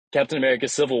 Captain America: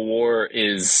 Civil War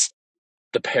is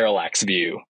the parallax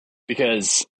view,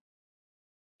 because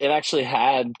it actually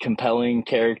had compelling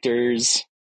characters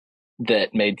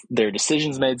that made their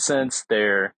decisions made sense,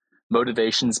 their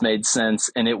motivations made sense,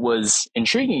 and it was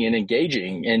intriguing and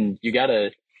engaging. And you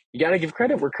gotta give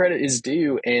credit where credit is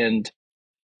due. And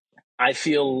I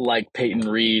feel like Peyton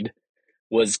Reed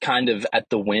was kind of at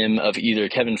the whim of either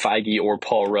Kevin Feige or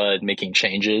Paul Rudd making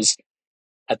changes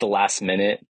at the last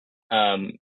minute.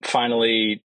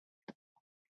 Finally,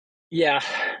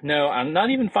 I'm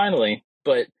not even finally,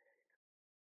 but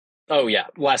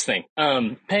last thing.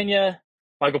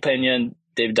 Michael Pena and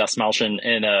David Dastmalchian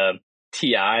and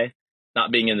T.I.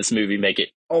 not being in this movie make it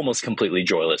almost completely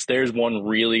joyless. There's one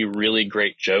really, really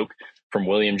great joke from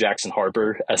William Jackson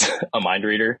Harper as a mind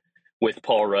reader with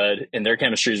Paul Rudd, and their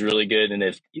chemistry is really good. And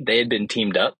if they had been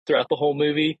teamed up throughout the whole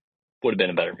movie, would have been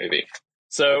a better movie.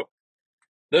 So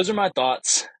those are my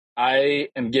thoughts. I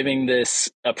am giving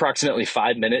this approximately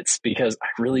 5 minutes, because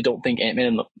I really don't think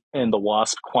Ant-Man and the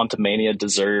Wasp: Quantumania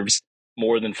deserves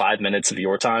more than 5 minutes of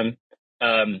your time.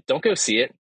 Don't go see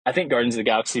it. I think Guardians of the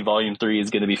Galaxy Volume 3 is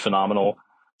going to be phenomenal.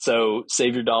 So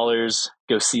save your dollars,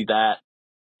 go see that,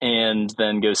 and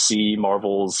then go see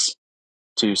Marvels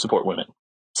to support women.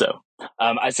 So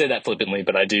I say that flippantly,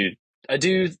 but I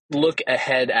do look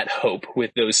ahead at hope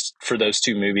for those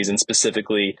two movies, and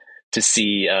specifically to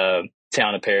see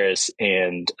Teyonah Parris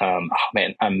and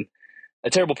I'm a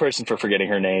terrible person for forgetting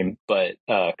her name, but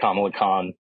Kamala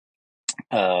Khan,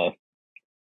 Iman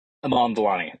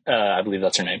Vellani, I believe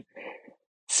that's her name.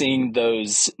 Seeing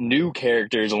those new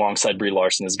characters alongside Brie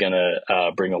Larson is going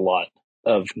to bring a lot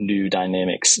of new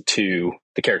dynamics to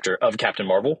the character of Captain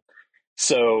Marvel.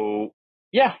 So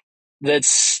yeah,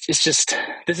 this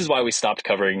is why we stopped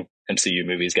covering MCU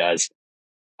movies, guys.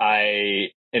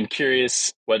 I am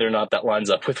curious whether or not that lines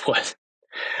up with what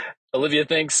Olivia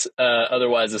thinks.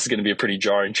 Otherwise, this is going to be a pretty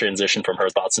jarring transition from her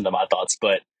thoughts into my thoughts.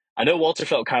 But I know Walter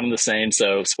felt kind of the same,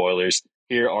 so spoilers.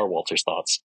 Here are Walter's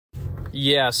thoughts.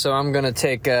 Yeah, so I'm going to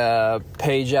take a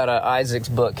page out of Isaac's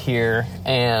book here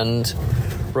and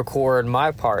record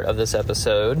my part of this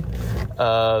episode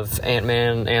of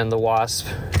Ant-Man and the Wasp: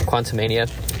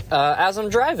 Quantumania. As I'm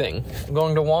driving, I'm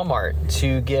going to Walmart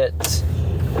to get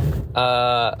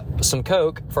some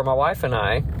Coke for my wife and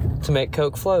I to make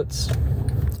Coke floats.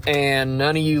 And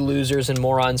none of you losers and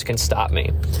morons can stop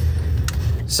me.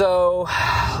 So,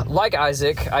 like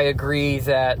Isaac, I agree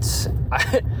that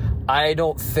I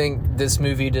don't think this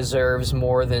movie deserves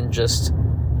more than just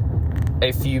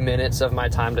a few minutes of my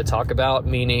time to talk about,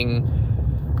 meaning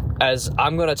as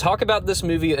I'm going to talk about this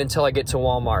movie until I get to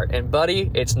Walmart. And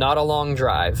buddy, it's not a long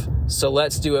drive, so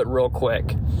let's do it real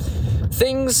quick.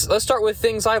 Let's start with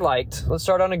things I liked. Let's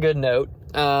start on a good note.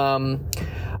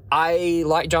 I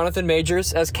like Jonathan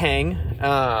Majors as Kang.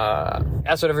 That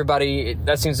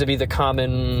seems to be the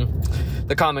common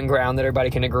ground that everybody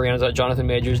can agree on, is that Jonathan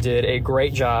Majors did a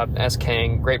great job as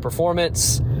Kang. Great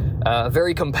performance,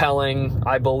 very compelling.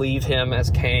 I believe him as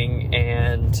Kang,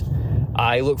 and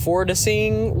I look forward to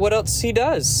seeing what else he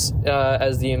does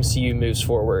as the MCU moves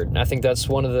forward. I think that's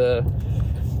one of the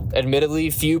admittedly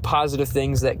few positive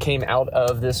things that came out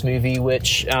of this movie,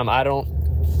 which I don't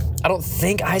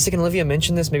think Isaac and Olivia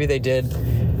mentioned this. Maybe they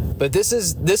did, but this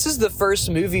is the first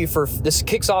movie this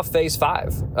kicks off Phase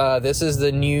 5. This is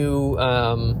the new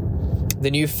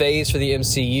phase for the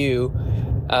MCU,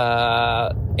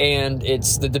 and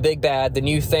it's the big bad, the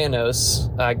new Thanos,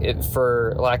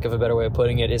 for lack of a better way of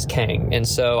putting it, is Kang. And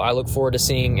so I look forward to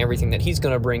seeing everything that he's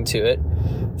going to bring to it.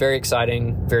 Very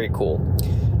exciting, very cool.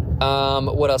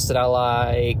 What else did I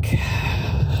like?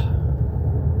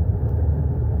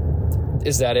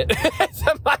 Is that it?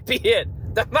 That might be it.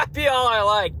 That might be all I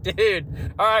like,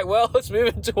 dude. All right, well, let's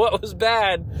move into what was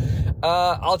bad.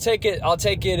 I'll take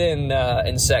it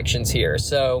in sections here.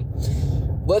 So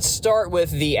let's start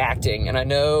with the acting. And I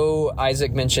know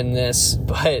Isaac mentioned this,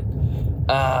 but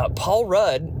Paul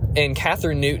Rudd and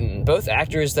Kathryn Newton, both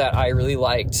actors that I really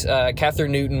liked.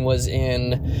 Kathryn Newton was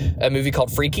in a movie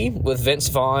called Freaky with Vince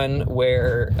Vaughn,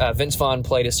 where Vince Vaughn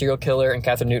played a serial killer and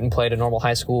Kathryn Newton played a normal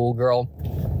high school girl.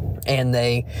 And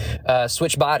they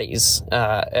switched bodies,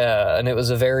 and it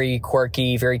was a very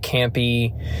quirky, very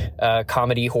campy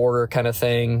comedy horror kind of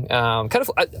thing.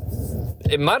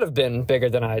 It might have been bigger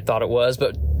than I thought it was,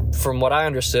 but from what I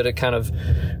understood, it kind of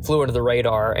flew under the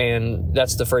radar, and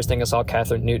that's the first thing I saw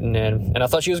Kathryn Newton in, and I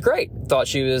thought she was great. Thought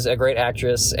she was a great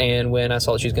actress, and when I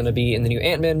saw that she was going to be in the new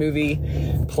Ant-Man movie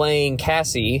playing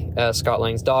Cassie, Scott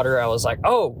Lang's daughter, I was like,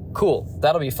 oh, cool,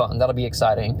 that'll be fun, that'll be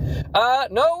exciting.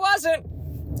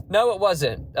 No, it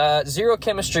wasn't. Zero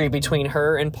chemistry between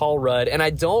her and Paul Rudd, and I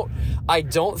don't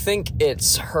think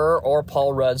it's her or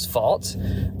Paul Rudd's fault.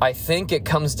 I think it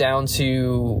comes down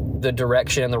to the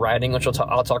direction and the writing, which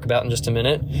I'll talk about in just a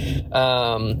minute.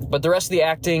 But the rest of the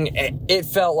acting, it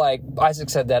felt like Isaac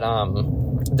said that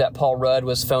that Paul Rudd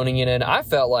was phoning it in. I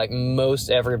felt like most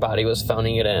everybody was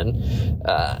phoning it in,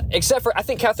 except for I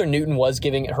think Kathryn Newton was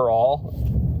giving it her all,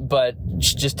 but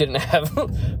she just didn't have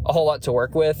a whole lot to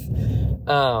work with.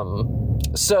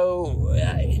 So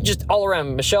just all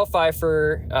around, Michelle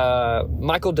Pfeiffer,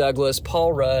 Michael Douglas,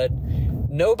 Paul Rudd,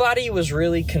 nobody was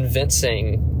really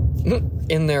convincing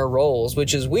in their roles,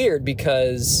 which is weird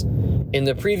because in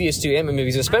the previous two Ant-Man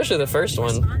movies, especially the first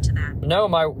one, no,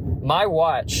 my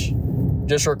watch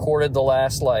just recorded the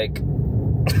last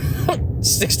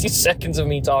 60 seconds of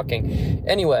me talking.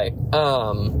 Anyway,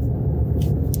 man,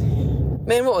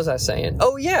 what was I saying?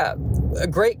 Oh yeah, a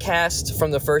great cast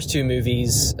from the first two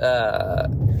movies,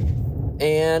 and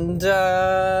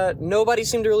nobody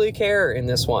seemed to really care in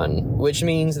this one, which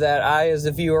means that I, as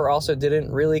the viewer, also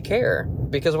didn't really care,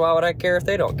 because why would I care if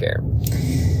they don't care?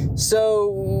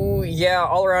 So yeah,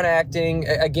 all around acting,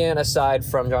 again, aside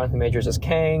from Jonathan Majors as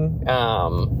Kang,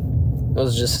 it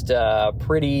was just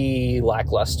pretty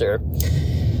lackluster.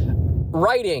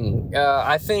 Writing,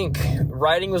 I think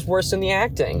writing was worse than the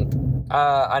acting.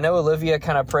 I know Olivia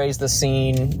kind of praised the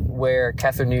scene where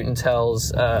Kathryn Newton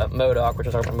tells MODOK, which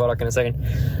I'll talk about MODOK in a second,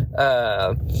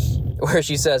 where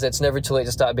she says it's never too late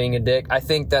to stop being a dick. I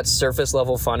think that's surface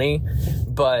level funny,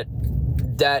 but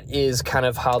that is kind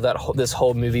of how this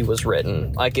whole movie was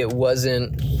written. Like, it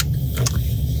wasn't,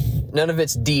 none of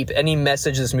it's deep. Any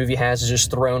message this movie has is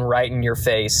just thrown right in your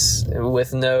face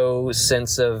with no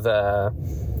sense of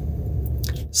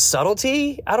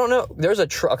subtlety. I don't know. There's a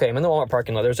truck. Okay, I'm in the Walmart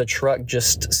parking lot. There's a truck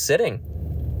just sitting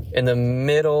in the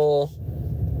middle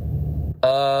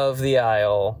of the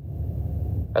aisle.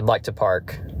 I'd like to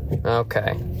park.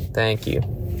 Okay, thank you.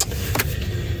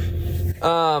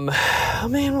 Oh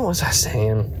man, what was I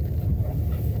saying?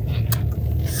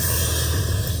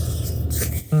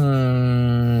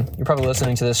 You're probably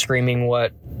listening to this screaming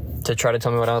what to try to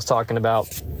tell me what I was talking about.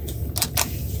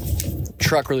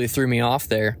 Truck really threw me off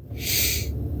there.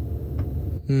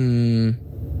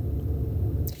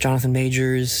 Jonathan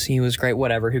Majors, he was great.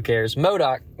 Whatever, who cares?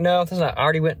 MODOK. No, that's not. I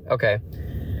already went. Okay.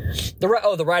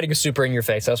 The writing is super in your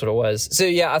face. That's what it was. So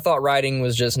yeah, I thought writing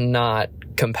was just not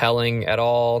compelling at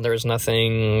all. There's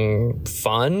nothing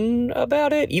fun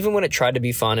about it. Even when it tried to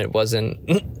be fun, it wasn't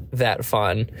that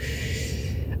fun.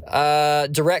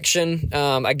 Direction.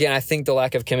 Again, I think the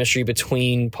lack of chemistry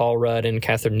between Paul Rudd and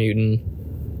Kathryn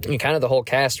Newton and kind of the whole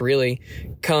cast really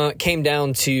came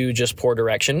down to just poor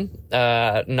direction,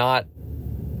 not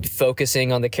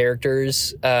focusing on the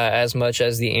characters as much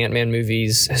as the Ant-Man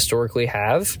movies historically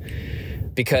have.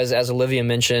 Because as Olivia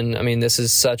mentioned, I mean, this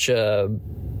is such a...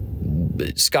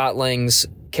 Scott Lang's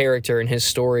character and his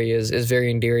story is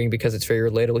very endearing because it's very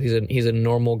relatable. He's a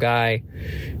normal guy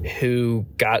who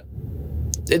got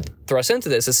thrust into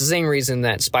this. It's the same reason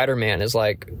that Spider-Man is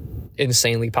like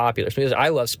insanely popular. Because I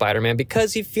love Spider-Man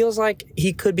because he feels like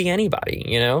he could be anybody,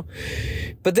 you know?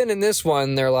 But then in this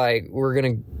one, they're like, we're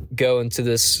going to go into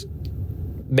this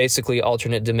basically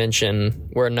alternate dimension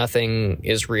where nothing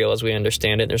is real as we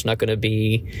understand it. There's not going to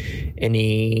be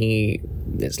any...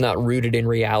 It's not rooted in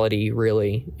reality,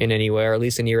 really, in any way, or at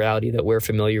least any reality that we're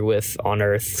familiar with on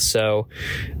Earth. So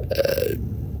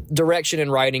direction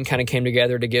and writing kind of came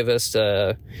together to give us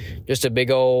just a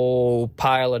big old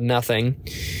pile of nothing.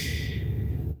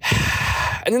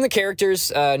 And then the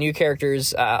characters, new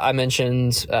characters, I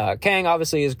mentioned Kang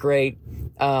obviously is great.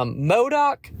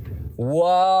 MODOK,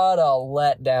 what a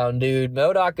letdown, dude.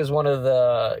 MODOK is one of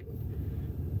the,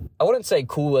 I wouldn't say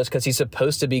coolest because he's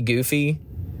supposed to be goofy,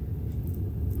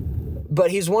 but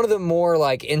he's one of the more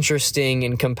like interesting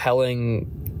and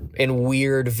compelling and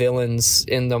weird villains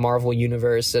in the Marvel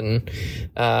universe. And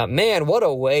man, what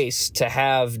a waste to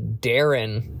have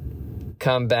Darren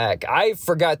come back. I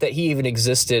forgot that he even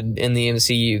existed in the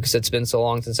MCU because it's been so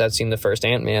long since I've seen the first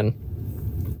Ant-Man.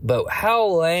 But how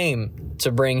lame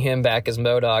to bring him back as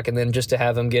MODOK and then just to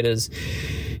have him get his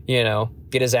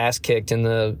ass kicked in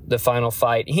the final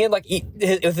fight. He had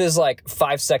with his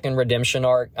 5-second redemption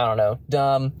arc. I don't know,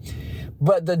 dumb.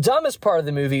 But the dumbest part of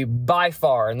the movie by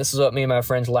far, and this is what me and my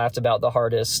friends laughed about the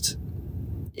hardest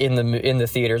in the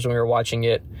theaters when we were watching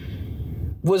it,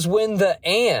 was when the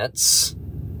ants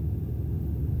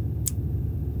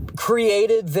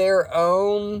created their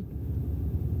own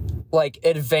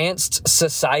advanced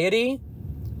society,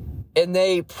 and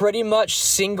they pretty much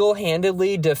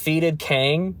single-handedly defeated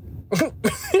Kang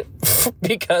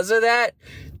because of that.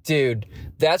 Dude,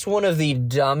 that's one of the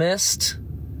dumbest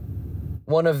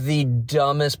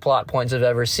plot points I've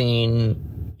ever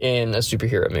seen in a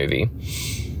superhero movie.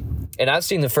 And I've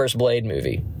seen the first Blade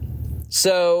movie.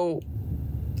 So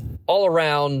all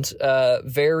around,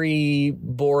 very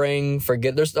boring.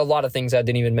 There's a lot of things I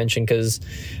didn't even mention because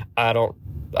I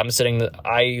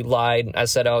lied. I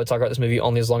said I would talk about this movie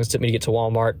only as long as it took me to get to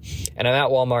Walmart. And I'm at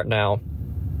Walmart now.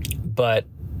 But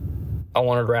I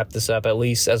wanted to wrap this up at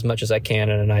least as much as I can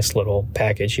in a nice little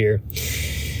package here.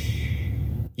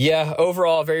 Yeah,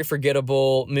 overall, very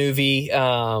forgettable movie.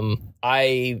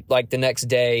 The next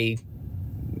day,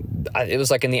 it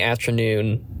was in the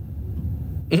afternoon.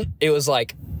 It was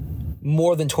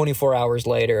more than 24 hours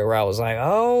later where I was like,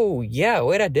 oh, yeah,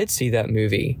 wait, I did see that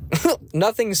movie.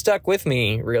 Nothing stuck with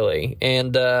me, really.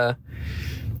 And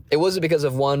it wasn't because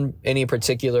of any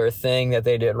particular thing that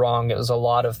they did wrong. It was a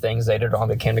lot of things they did wrong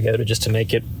that came together just to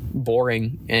make it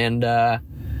boring. And,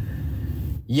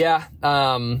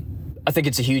 I think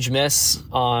it's a huge miss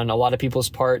on a lot of people's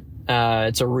part.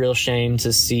 It's a real shame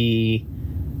to see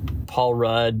Paul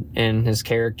Rudd and his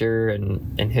character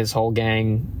and his whole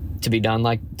gang to be done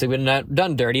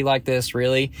dirty like this,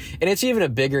 really. And it's even a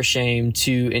bigger shame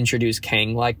to introduce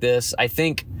Kang like this. I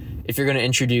think if you're going to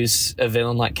introduce a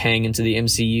villain like Kang into the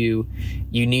MCU,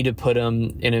 you need to put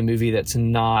him in a movie that's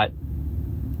not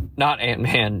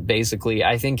Ant-Man, basically.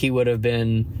 I think he would have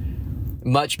been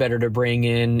much better to bring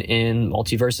in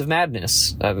Multiverse of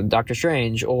Madness, Doctor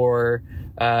Strange, or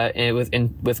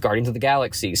with Guardians of the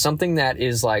Galaxy, something that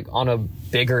is on a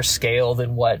bigger scale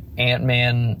than what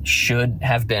Ant-Man should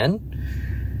have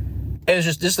been. It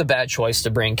was just a bad choice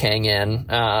to bring Kang in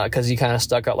because he kind of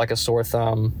stuck out like a sore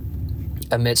thumb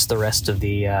amidst the rest of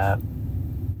the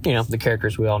the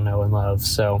characters we all know and love.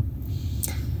 So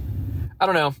I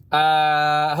don't know.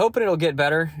 Hoping it'll get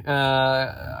better.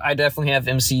 I definitely have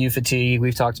MCU fatigue.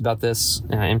 We've talked about this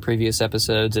in previous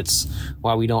episodes. It's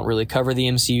why we don't really cover the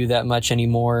MCU that much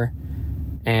anymore,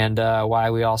 and why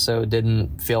we also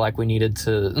didn't feel like we needed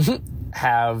to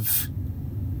have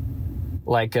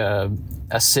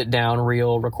a sit-down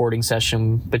real recording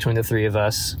session between the three of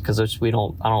us, because I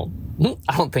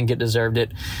don't think it deserved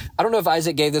it. I don't know if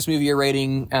Isaac gave this movie a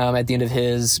rating at the end of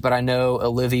his, but I know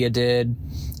Olivia did,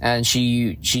 and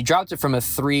she dropped it from a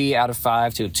 3 out of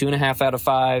 5 to a 2.5 out of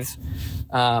 5.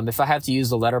 If I have to use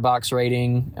the Letterboxd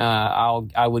rating,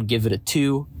 I would give it a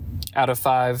 2 out of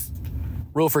 5.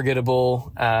 Real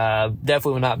forgettable.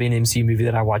 Definitely will not be an MCU movie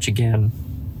that I watch again.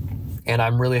 And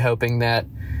I'm really hoping that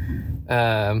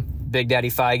Big Daddy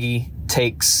Feige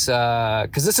takes,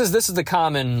 because this is the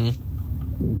common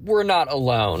we're not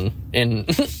alone in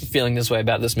feeling this way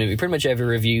about this movie. Pretty much every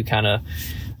review kind of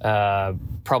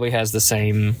probably has the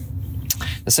same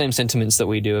sentiments that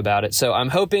we do about it. So I'm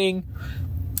hoping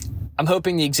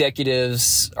the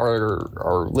executives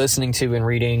are listening to and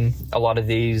reading a lot of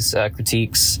these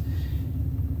critiques,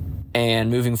 and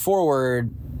moving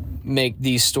forward, make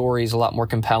these stories a lot more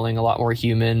compelling, a lot more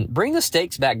human. Bring the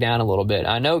stakes back down a little bit.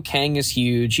 I know Kang is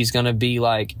huge. He's going to be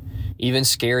like even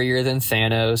scarier than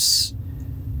Thanos.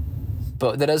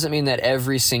 But that doesn't mean that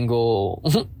every single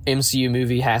MCU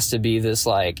movie has to be this,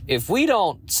 like, if we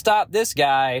don't stop this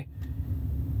guy,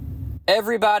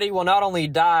 everybody will not only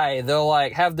die, they'll,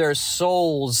 like, have their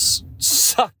souls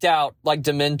sucked out like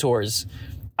Dementors.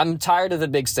 I'm tired of the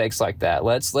big stakes like that.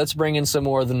 Let's bring in some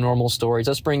more of the normal stories.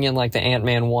 Let's bring in, like, the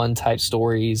Ant-Man 1 type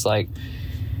stories. Like,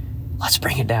 let's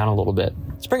bring it down a little bit.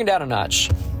 Let's bring it down a notch.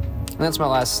 And that's my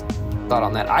last thought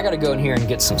on that. I gotta go in here and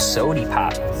get some sody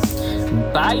pop.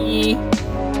 Bye!